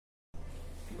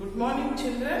Good morning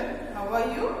children, how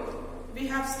are you? We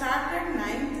have started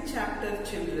 9th chapter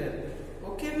children.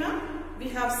 Okay now? We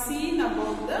have seen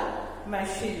about the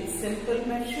machines, simple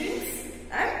machines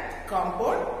and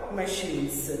compound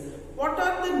machines. What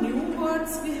are the new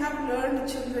words we have learned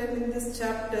children in this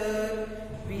chapter?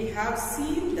 We have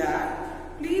seen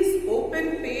that. Please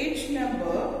open page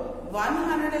number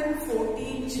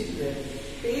 114 children.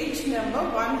 Page number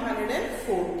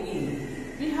 114.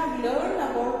 We have learned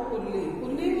about pulley.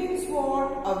 Pulley means what?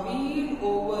 A wheel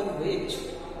over which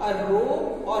a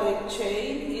rope or a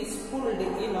chain is pulled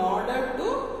in order to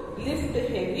lift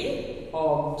heavy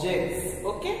objects.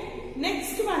 Okay.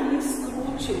 Next one is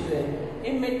screw children.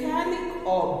 A metallic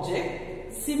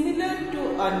object similar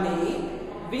to a nail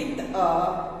with a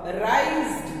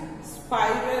raised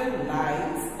spiral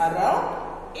lines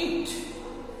around it.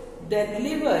 The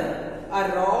lever, a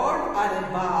rod or a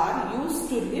bar used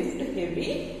to lift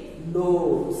heavy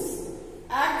loads.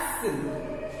 Axle,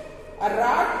 a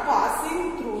rod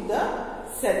passing through the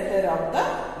center of the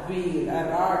wheel. A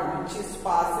rod which is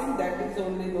passing, that is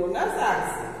only known as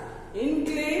axle.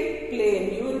 Inclined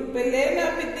plane, you will play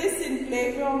with this in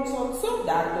playgrounds also,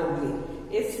 that only.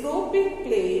 A sloping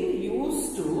plane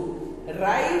used to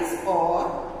rise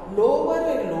or lower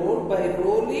a load by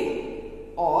rolling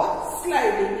or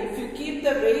sliding. If you keep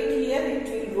the weight here, it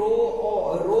will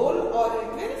roll or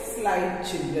it will slide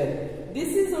children. This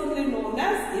is only known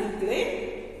as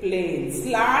inclined plane.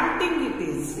 Slanting it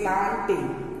is,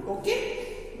 slanting. Okay.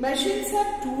 Machines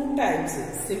are two types,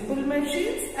 simple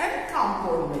machines and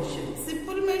compound machines.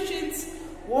 Simple machines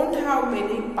won't have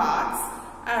many parts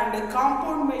and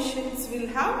compound machines will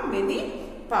have many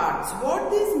parts. What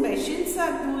these machines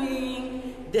are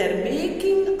doing? They are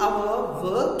making our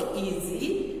work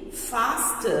easy,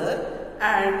 faster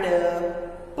and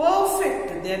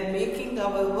perfect. They are making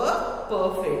our work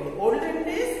perfect. Olden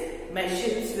days,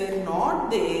 machines were not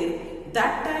there.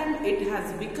 That time it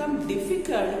has become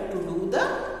difficult to do the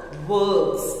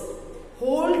works.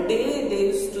 Whole day they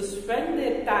used to spend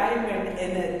their time and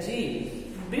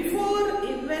energy. Before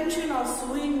invention of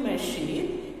sewing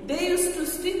machine, they used to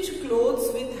stitch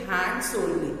clothes with hands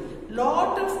only.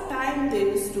 Lot of time they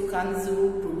used to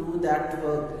consume to do that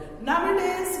work.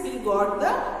 Nowadays we got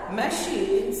the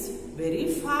machines, very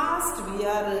fast we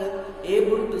are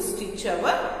able to stitch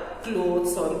our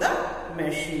clothes on the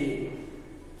machine.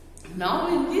 Now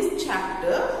in this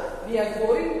chapter we are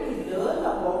going to learn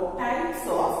about types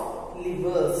of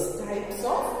levers. Types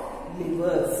of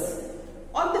levers.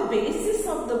 On the basis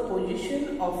of the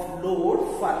position of load,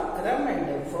 fulcrum and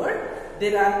effort,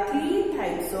 there are three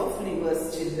types of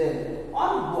levers children.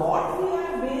 On what we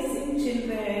are basing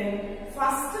children?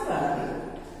 First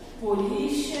one,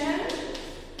 position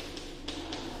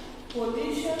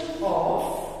of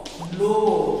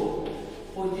load.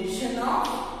 Position of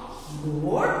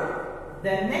load. The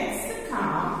next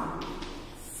come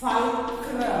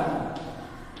fulcrum.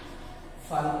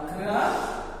 Fulcrum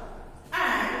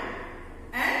and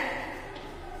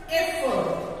effort.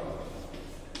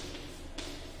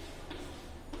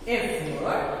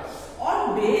 Effort.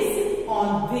 On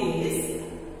this,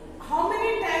 how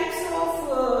many types of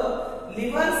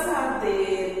levers are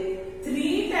there?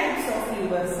 Three types of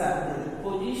levers are there.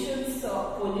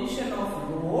 Position of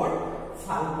load,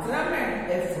 fulcrum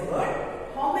and effort.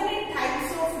 How many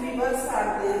types of levers are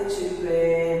there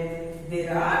children?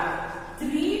 There are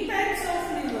three types of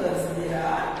levers. There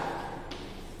are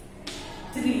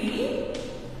three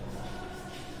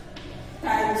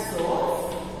types of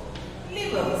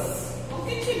levers.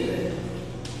 Okay children?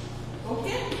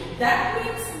 Okay? That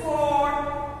means what?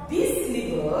 These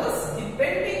levers,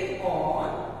 depending on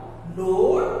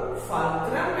load,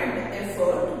 fulcrum and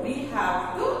effort, we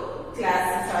have to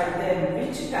classify them.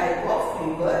 Which type of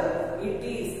lever it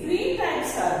is. Three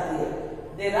types are there.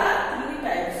 There are three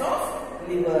types of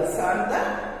levers.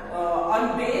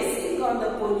 On basing on the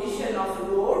position of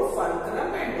load,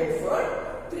 fulcrum and effort,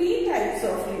 three types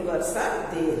of levers are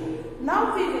there.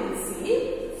 Now we will see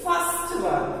first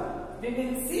one. We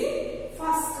will see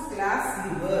first class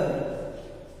lever.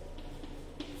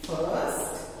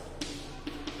 First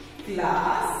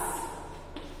class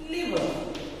lever.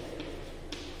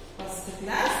 First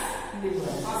class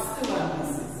lever. First one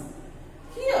this is.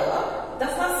 Here the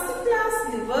first class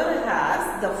lever has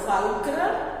the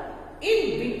fulcrum in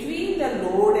between the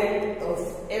load and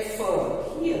effort.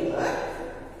 Here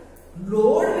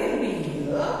load will be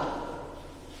here.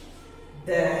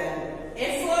 Then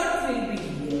effort will be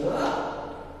here.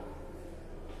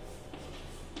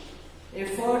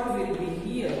 Effort will be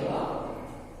here.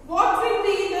 What will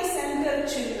be in the center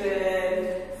children?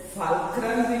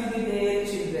 Fulcrum will be there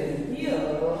children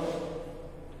here.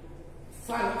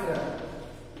 fulcrum.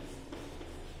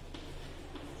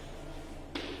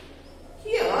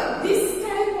 Here, this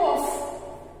type of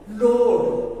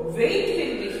load, weight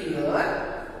will be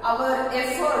here. Our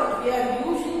effort, we are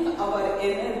using our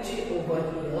energy over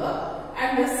here,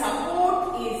 and the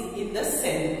support is in the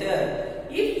center.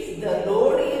 If the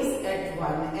load is at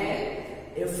one end,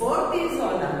 effort is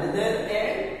on another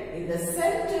end. In the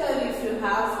center, if you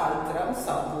have fulcrum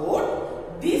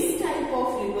support, this type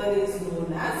of lever is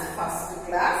known as first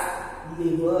class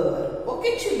lever.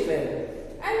 Okay, children.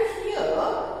 And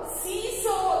here,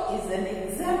 seesaw is an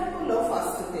example of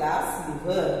first class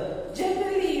lever.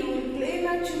 Generally, you will play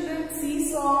my children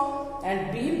seesaw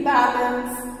and beam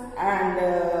balance and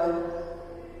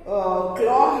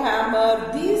claw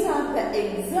hammer. These are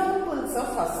the examples of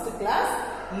first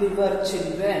class lever,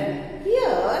 children.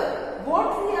 Here,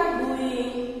 what we are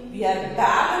doing, we are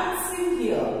balancing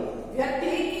here. We are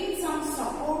taking some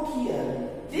support here.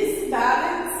 This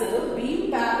balance,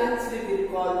 beam balance, we will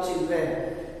call,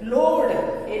 children. Load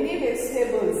any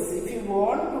vegetables, if you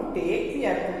want to take, we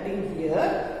are putting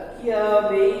here. Here,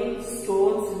 weighing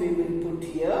stones we will put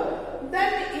here.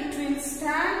 Then it will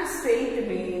stand straight,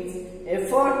 means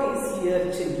effort is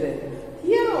here, children.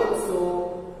 Here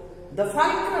also, the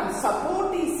fulcrum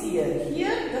support is here.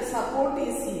 Here, the support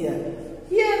is here.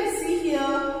 Here, see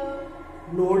here,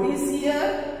 load is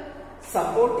here,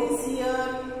 support is here,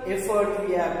 effort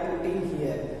we are putting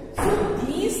here. So,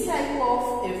 these type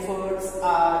of efforts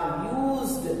are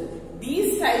used.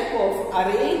 These type of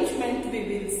arrangement we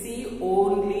will see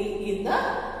only in the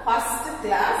first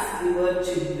class lever,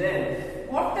 children.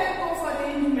 What type of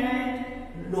arrangement?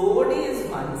 Load is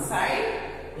one side,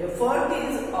 effort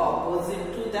is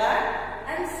opposite to that,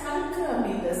 and fulcrum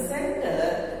in the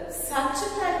center. Such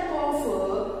type of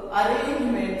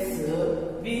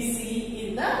arrangements we see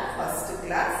in the first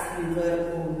class lever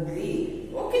only.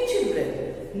 Okay, children.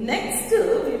 Next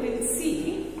we will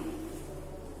see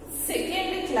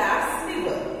second class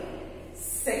lever.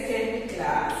 Second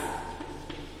class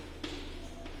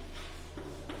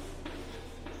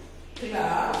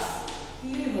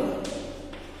lever.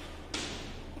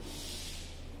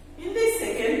 In the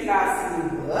second class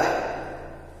lever,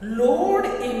 load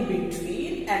in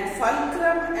between and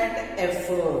fulcrum and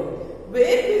effort.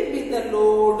 Where will be the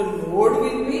load? Load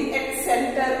will be at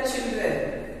center,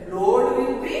 children. Load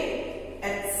will be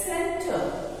at center.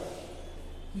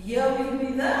 Here will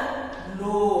be the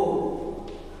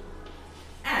load.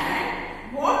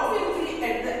 And what will be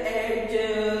at the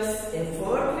edges?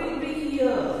 Effort will be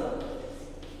here.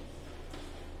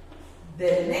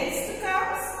 Then next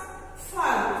comes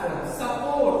fulcrum,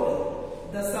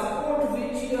 support. The support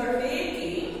which you are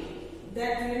taking,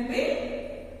 that will be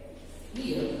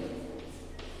here.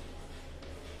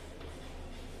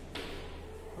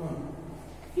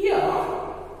 Here,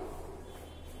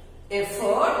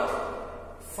 effort,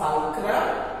 fulcrum,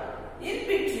 in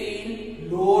between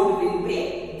load will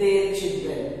be there,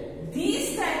 children.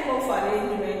 These type of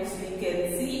arrangements we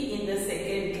can see in the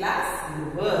second class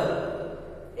lever.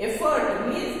 Effort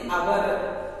means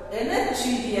our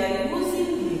energy we are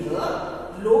using here.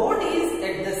 Load is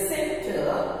at the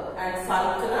center and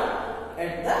fulcrum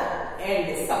at the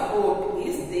end. Support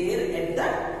is there at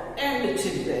the end,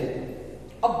 children.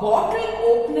 A bottle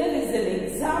opener is an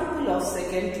example of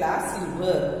second class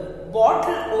lever.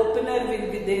 Bottle opener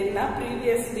will be there. Now,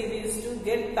 previously we used to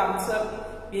get thumbs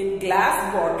up in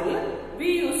glass bottle.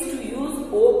 We used to use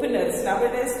openers.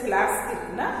 Nowadays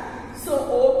plastic, na? So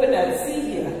opener, see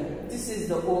here. This is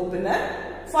the opener.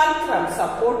 Fulcrum,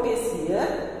 support is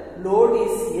here. Load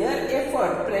is here.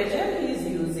 Effort, pressure he is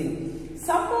using.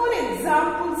 Some more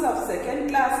examples of second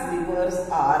class levers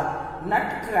are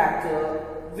nutcracker,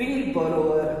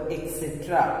 wheelbarrow,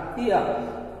 etc.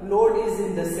 Here, load is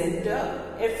in the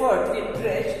center. Effort,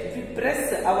 we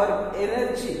press our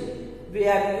energy. We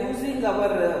are using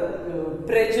our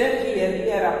pressure here.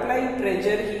 We are applying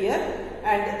pressure here.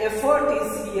 And effort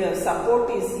is here, support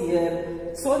is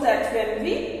here. So that when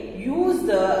we use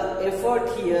the effort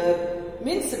here,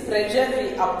 means pressure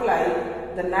we apply,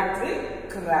 the nut will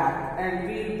crack. And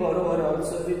wheelbarrow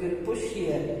also we will push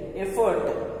here.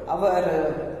 Effort,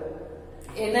 our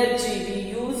energy we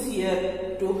use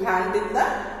here to handle the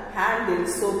handle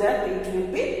so that it will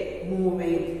be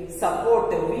moving.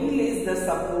 Support, wheel is the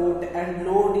support and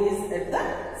load is at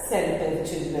the center,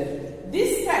 children.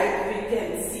 This type we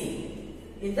can see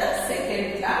in the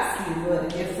second class lever.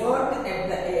 Effort at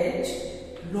the edge,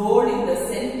 load in the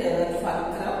center,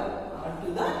 fulcrum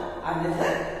to the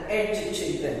another edge,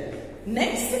 children.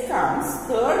 Next comes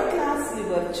third class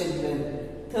lever,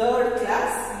 children. Third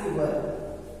class lever.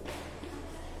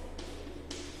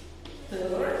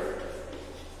 Third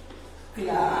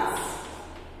class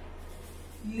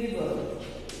lever.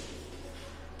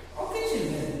 Okay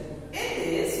children, in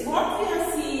this what we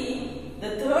are seeing, the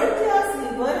third class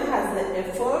lever has the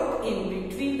effort in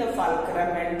between the fulcrum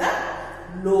and the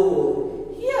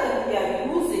load. Here we are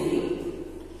using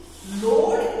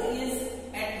load is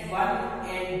at one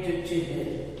end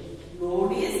children.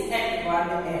 Load is at one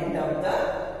end of the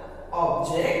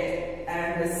object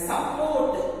and the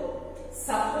support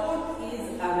is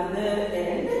another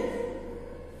end.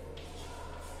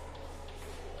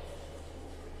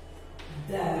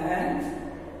 Then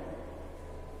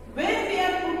where we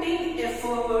are putting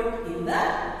effort in the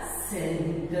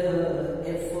center,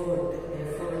 effort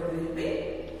will be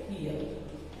here.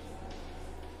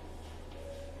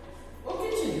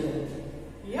 Okay children,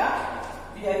 yeah,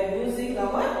 we are using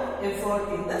our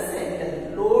effort in the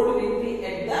center. Load will be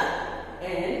at the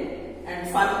end and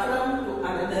fulcrum to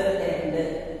another end,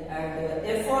 and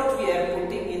effort we are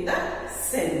putting in the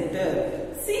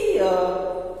center. See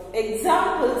here,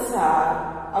 examples are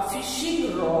a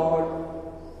fishing rod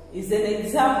is an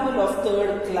example of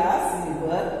third class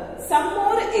lever. Some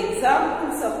more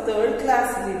examples of third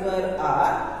class lever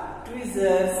are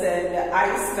tweezers and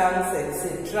ice tongues,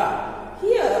 etc.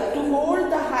 Here, to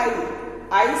hold the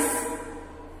ice,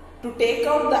 to take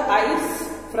out the ice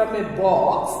from a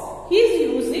box, he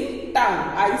is using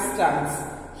ice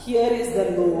tongues. Here is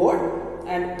the load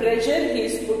and pressure he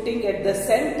is putting at the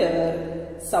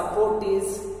center, support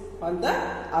is on the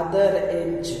other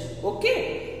edge.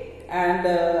 Okay.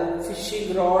 And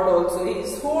fishing rod also he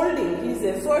is holding, his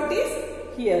effort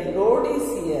is here, load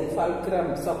is here,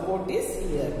 fulcrum, support is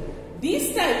here.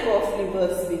 These type of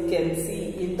levers we can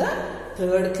see in the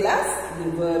third class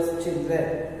levers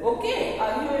children. Okay,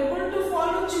 are you able to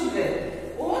follow children?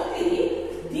 Only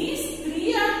these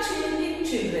three are changing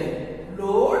children.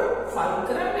 Load,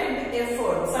 fulcrum and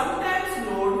effort. Sometimes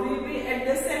load will be at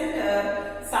the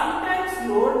center, sometimes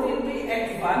load will be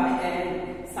at one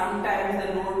end, sometimes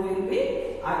the load will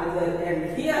be another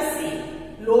end. Here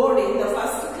see, load in the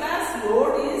first class,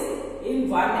 load is in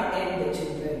one end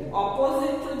children.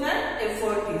 Opposite to that,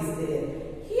 effort is there.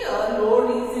 Here load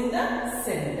is in the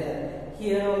center.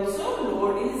 Here also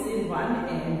load is in one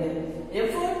end.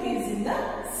 Effort is in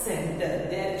the center.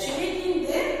 They are changing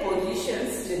their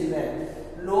positions children.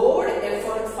 Load,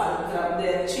 effort, fulcrum.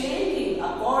 They are changing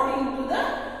according to the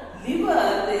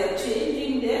lever. They are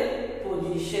changing their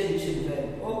position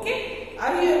children. Okay.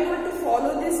 Are you able to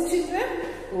follow this children?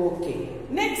 Okay.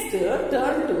 Next turn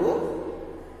to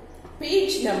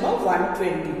page number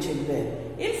 120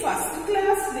 children. In first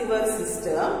class lever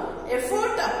system,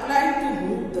 effort applied to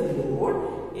move the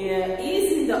load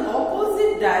is in the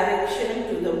opposite direction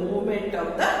to the movement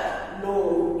of the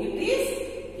load. It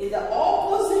is in the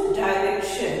opposite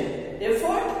direction.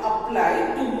 Effort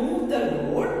applied to move the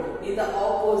load in the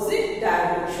opposite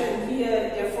direction.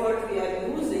 Here effort we are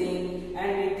using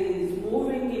and it is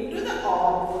moving into the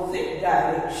opposite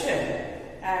direction.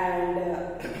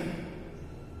 And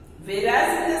whereas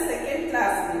in the second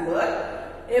class lever,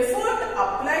 effort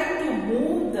applied to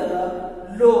move the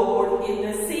load in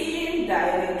the same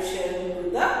direction to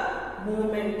the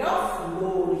movement of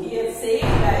load. Here same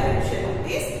direction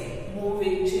it is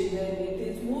moving children. It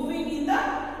is moving in the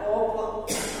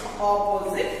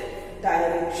opposite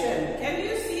direction. Can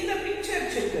you see the picture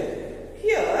children?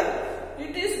 Here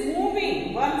it is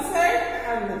moving one side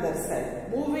and another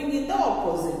side. Moving in the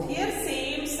opposite. Here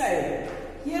same side.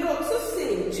 Here also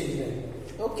same children.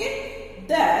 Okay.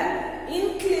 Then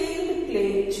inclined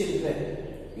plane children.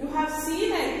 You have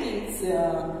seen I think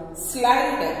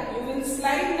slide. You will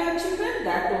slide now children.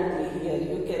 That only here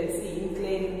you can see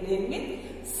inclined plane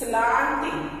means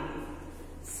slanting.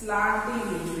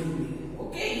 Slanting it will be.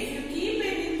 Okay. If you keep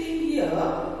anything here,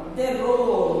 they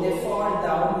roll, they fall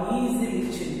down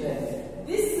easily children.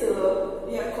 This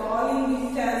we are calling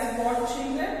it as what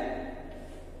children?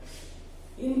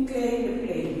 Inclined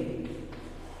plane.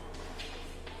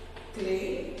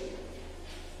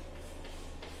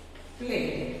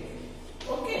 Plane.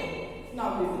 Okay.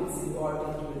 Now we will see what it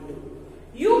will do.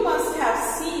 You must have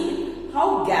seen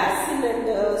how gas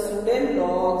cylinders, wooden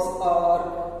logs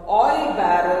or oil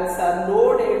barrels are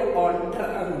loaded on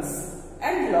trucks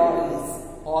and lorries.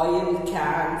 Oil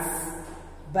cans,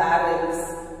 barrels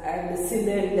and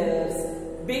cylinders,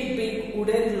 big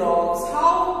wooden logs,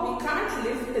 how we can't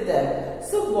lift them.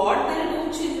 So what they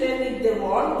do children, if they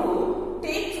want to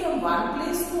take from one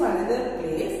place to another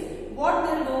place, what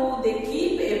they do, they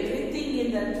keep everything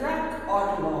in the truck or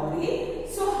lorry.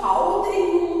 So how they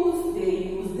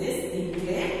use this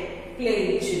inclined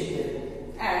plane children.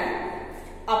 And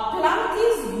a plank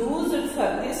is used for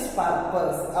this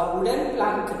purpose. A wooden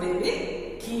plank they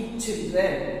will keep children.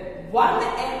 Children, one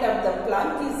end of the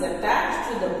plunk is attached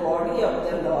to the body of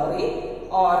the lorry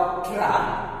or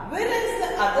truck, whereas the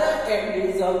other end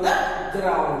is on the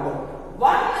ground.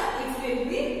 One, it will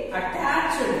be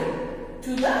attached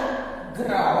to the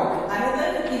ground,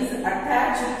 another is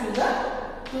attached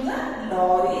to the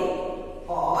lorry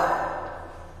or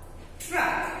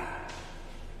truck.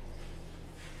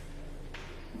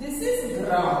 This is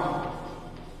ground.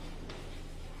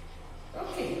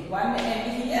 Okay, one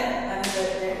end here, another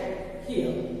end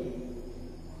here.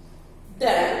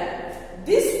 Then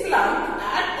this plunk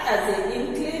acts as an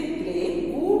inclined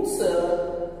plane. Goods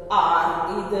are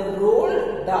either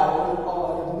rolled down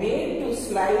or made to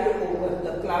slide over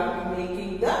the plunk,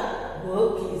 making the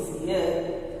work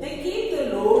easier. They keep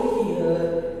the load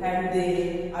here and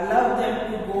they allow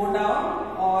them to go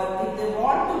down, or if they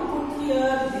want to put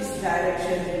here, this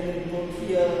direction they will put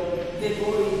here. They go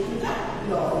into the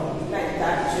lorry like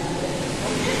that, children.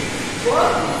 Okay?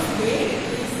 Work is made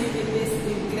easy with this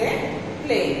inclined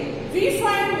plane. We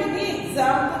find many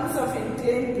examples of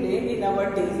inclined plane in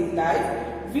our daily life.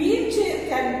 Wheelchair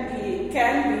can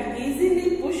be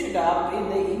easily pushed up in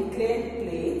the inclined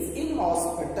planes in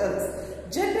hospitals.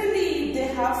 Generally, if they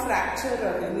have fracture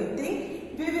or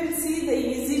anything, we will see the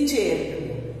easy chair,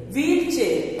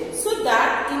 wheelchair. So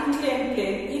that inclined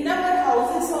plane. In our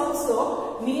houses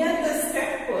also, near the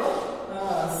steps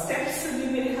we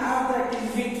will have that in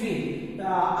between.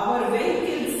 Our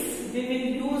vehicles, we will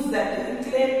use that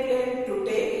inclined plane to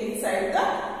take inside the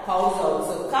house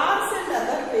also. Cars and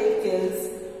other vehicles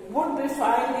would be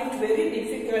find it very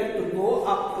difficult to go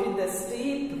up in the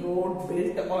steep road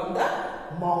built on the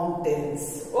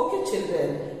mountains. Okay,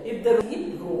 children, if the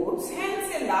steep roads,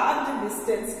 hence a large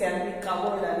distance can be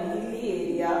covered on a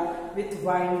hilly area with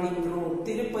winding road.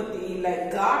 Tirupati,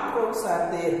 like Ghat roads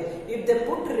are there. If they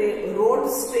put road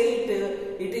straight,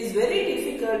 it is very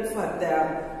difficult for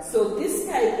them. So this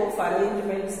type of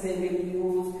arrangements they will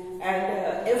use,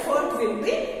 and effort will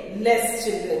be less,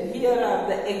 children. Here are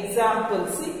the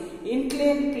examples. See,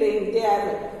 inclined plane, they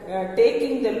are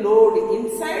taking the load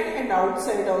inside and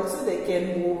outside also they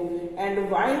can move, and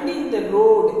winding the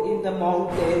road in the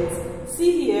mountains.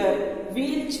 See here,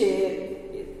 wheelchair,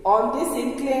 on this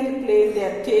inclined plane they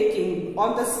are taking.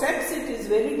 On the steps it is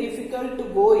very difficult to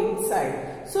go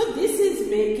inside. So this is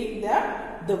making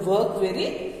the work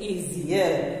very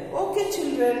easier. Okay,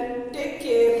 children, take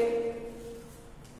care.